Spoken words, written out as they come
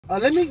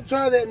Let me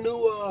try that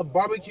new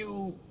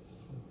barbecue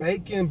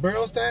bacon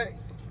barrel stack.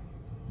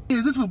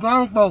 This was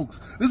grown folks.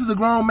 This is the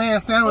grown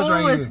man sandwich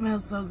right here. Oh, it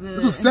smells so good.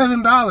 This was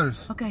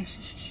 $7. Okay,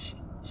 shh.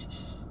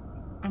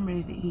 I'm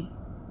ready to eat.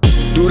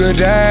 Do the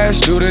dash,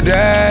 do the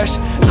dash.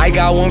 I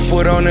got one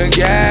foot on the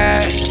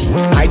gas.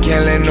 I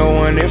can't let no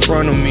one in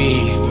front of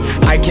me.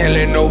 I can't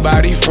let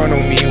nobody front of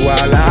me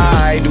while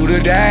I do the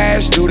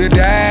dash, do the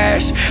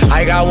dash.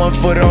 I got one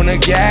foot on the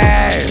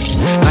gas.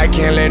 I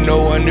can't let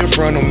no one in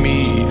front of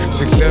me.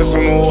 Success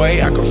on the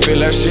way, I can feel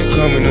that shit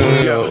coming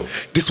on, yo.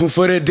 This one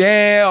for the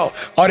Dale.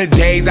 All the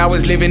days I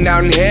was living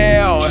out in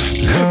hell.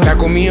 Back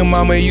when me and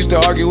mama used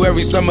to argue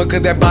every summer,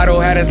 cause that bottle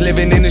had us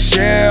living in the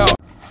shell.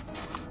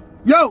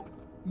 Yo!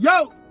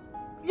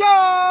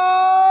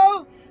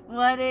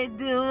 What it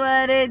do,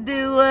 what it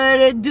do, what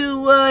it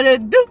do, what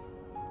it do?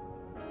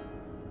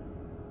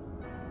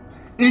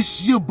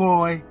 It's your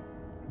boy,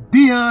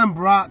 Deon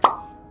Brock.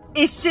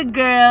 It's your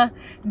girl,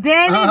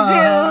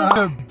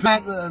 DanieJu.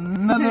 Back with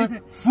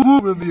another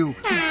food review.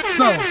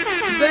 So,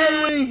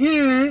 today we're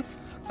here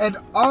at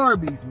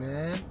Arby's,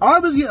 man.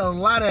 Arby's get a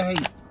lot of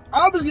hate.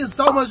 Arby's get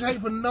so much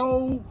hate for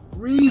no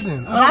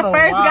reason. When I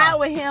first got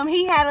with him,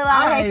 he had a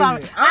lot of hate for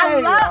me.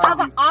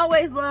 I've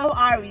always loved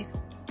Arby's.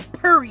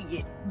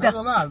 Period. Not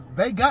gonna lie,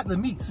 they got the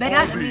meats. They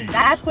got the meats.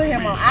 I put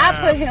him on.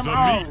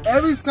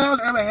 Every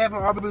sandwich I ever had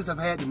from Arby's have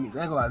had the meats.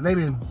 I ain't gonna lie, they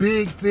been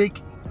big,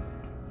 thick,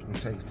 and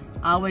tasty.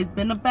 Always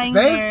been a banger.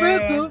 They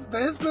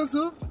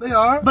expensive. They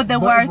are. But they're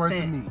worth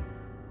it. The meat.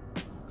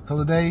 So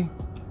today,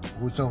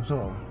 we'll show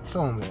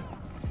them that.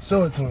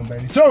 Show it to them,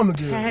 baby. Show them the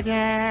goods.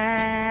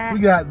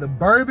 We got the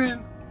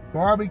Bourbon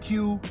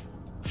Barbecue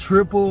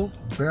Triple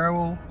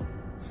Barrel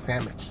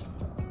Sandwich.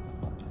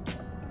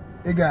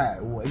 It got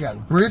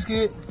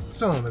brisket.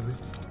 Show them, baby.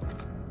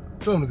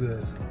 Show them the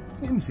goods.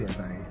 Let me see that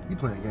thing. You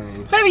playing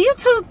games. Baby, you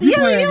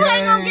ain't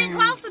gonna get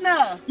close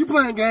enough. You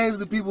playing games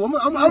with the people. I'm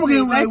gonna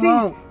get what they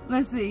want.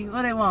 Let's see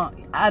what they want.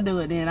 I'll do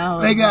it then.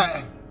 They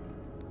got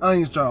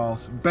onion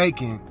straws,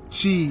 bacon,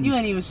 cheese. You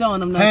ain't even showing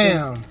them nothing.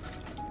 Ham,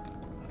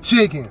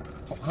 chicken.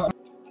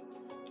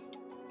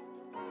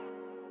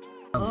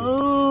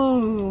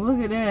 Oh, look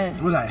at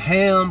that. We got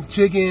ham,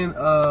 chicken,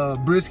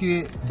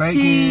 brisket,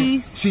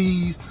 bacon,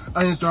 cheese,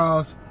 onion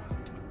straws.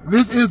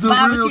 This is the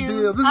real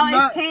deal. This is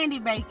not it's candy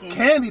bacon.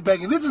 Candy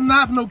bacon. This is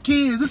not for no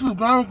kids. This was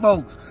grown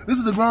folks. This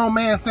is the grown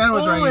man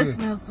sandwich right here. Oh, it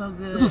smells so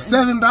good. This was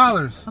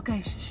 $7.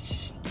 Okay,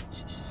 shh.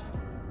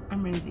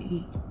 I'm ready to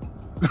eat.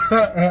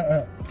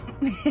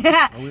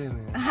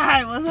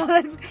 Alright, well, so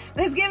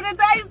let's give it a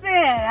taste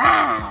then.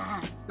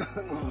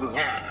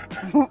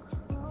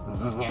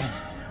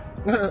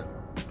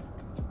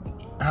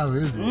 How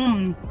is it?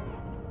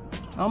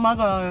 Oh my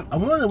god. I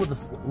wonder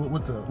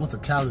what's the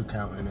calorie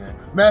count in there.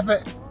 Matter of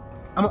fact,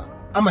 I'm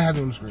gonna have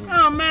it on the screen.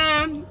 Oh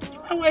man,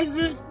 I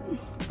wasted.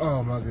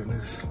 Oh my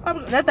goodness.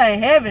 That thing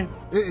heavy.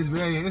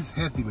 It's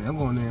hefty, man. I'm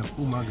going there.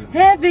 Oh my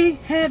goodness.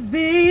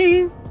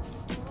 Heavy.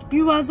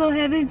 You are so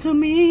heavy to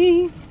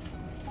me.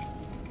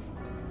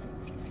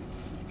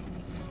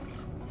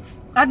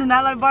 I do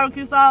not like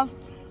barbecue sauce,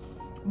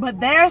 but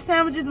their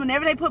sandwiches,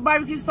 whenever they put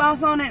barbecue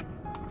sauce on it,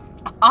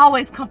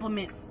 always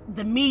compliments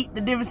the meat,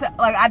 the difference.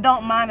 Like, I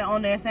don't mind it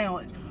on their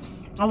sandwich.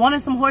 I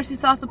wanted some horsey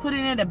sauce to put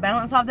in there to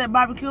balance off that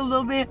barbecue a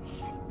little bit.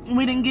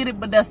 We didn't get it,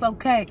 but that's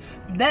okay.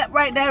 That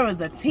right there is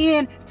a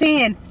 10 all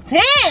day, baby. 10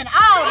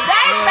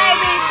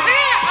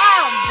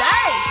 all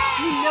day.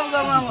 You never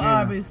go wrong with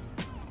Arby's.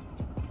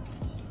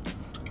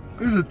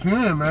 It's a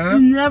 10,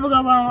 man. You never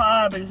go wrong with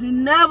Arby's. You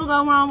never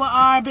go wrong with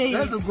Arby's.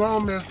 That's a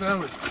grown man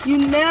sandwich. You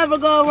never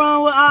go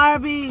wrong with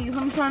Arby's.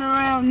 I'm turning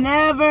around.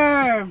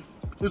 Never.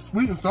 It's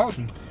sweet and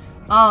salty.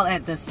 All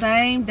at the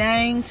same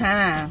dang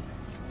time.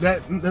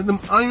 Them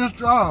onion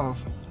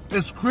straws,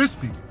 it's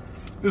crispy.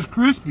 It's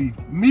crispy,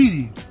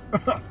 meaty.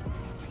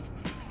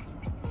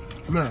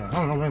 Man, I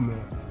don't know,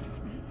 man.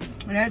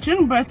 And that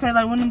chicken breast tastes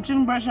like when them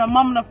chicken breasts your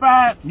mama done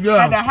fried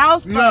at the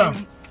house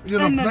party.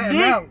 And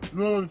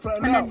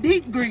the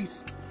deep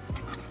grease.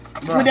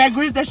 Right. With that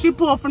grease that she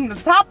pulled from the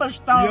top of the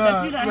stove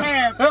that she done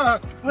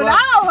had with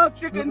all her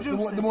chicken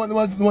juices. The one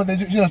that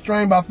she done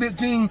strained about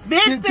 15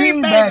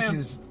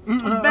 batches.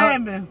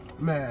 Baby.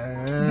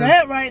 Man.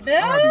 That right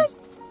there. Arby's.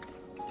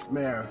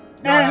 Man.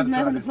 That is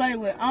nothing to play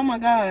with. Oh my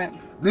God.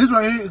 This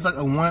right here is like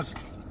a once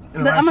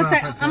in a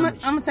lifetime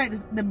sandwich. I'm gonna take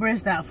the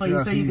breast out for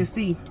you so you can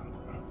see.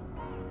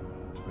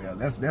 Yeah,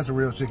 that's a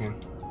real chicken.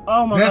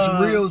 Oh my God.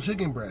 That's real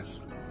chicken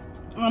breast.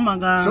 Oh my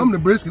God. Show them the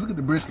brisket. Look at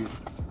the brisket.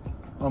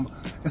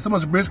 It's so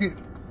much brisket.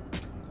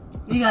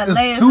 You got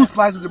layers. 2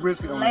 slices of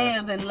brisket on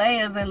layers and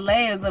layers and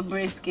layers of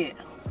brisket.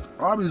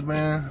 Arby's,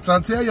 man. So I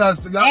tell y'all,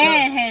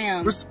 and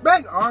ham.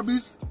 Respect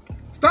Arby's.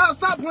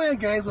 Stop playing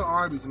games with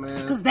Arby's,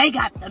 man. Cause they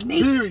got the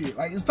meat. Period.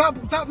 Like stop.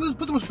 Let's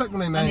put some respect on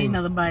their name. I need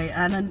another bite.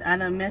 I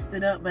done messed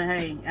it up, but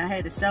hey, I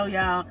had to show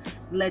y'all,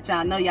 let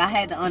y'all know y'all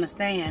had to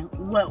understand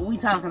what we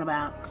talking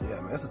about.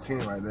 Yeah, man, that's a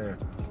 10 right there.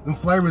 Them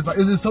flavors, like,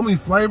 there's so many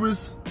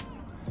flavors,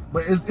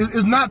 but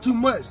it's not too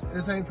much at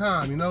the same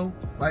time, you know.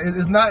 Like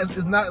it's not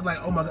like,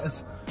 oh my God,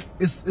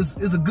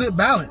 it's a good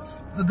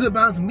balance. It's a good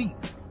balance of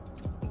meats.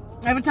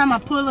 Every time I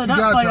pull it up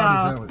for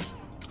y'all,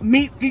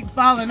 meat keep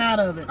falling out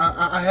of it.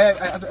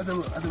 I said,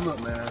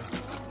 look, man.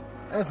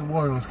 Add some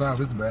water on the side.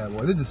 This is bad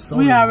boy. This is so.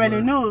 We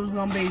already knew it was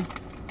gonna be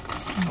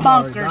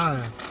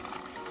bonkers.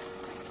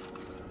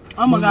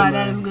 Oh my God,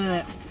 that is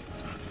good.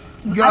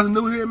 You guys are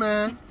new here,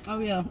 man. Oh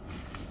yeah.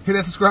 Hit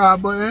that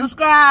subscribe button.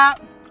 Subscribe.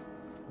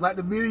 Like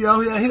the video.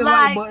 Hit the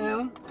like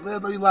button. Let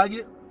us know you like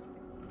it.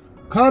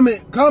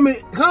 Comment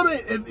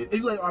if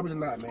you like Arby or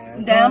not,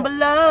 man. Down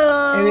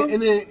below.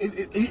 And then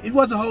if you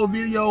watch the whole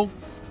video,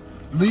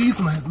 leave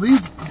some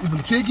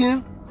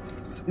chicken,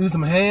 leave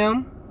some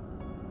ham,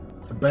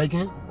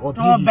 bacon, or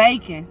piggy. Or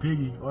bacon.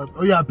 Piggy.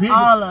 Oh yeah, pig.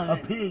 All of it.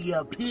 A pig,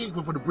 yeah, pig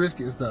for the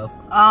brisket and stuff.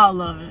 All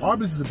of it.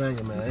 Arby's is a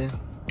banger, man.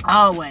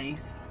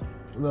 Always.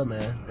 Love,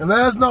 man. And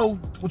let us know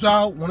what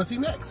y'all want to see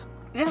next.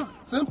 Yeah.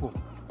 Simple.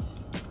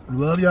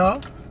 Love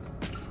y'all.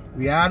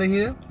 We out of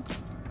here.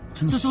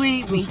 Too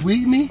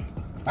sweet me.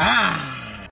 Ah.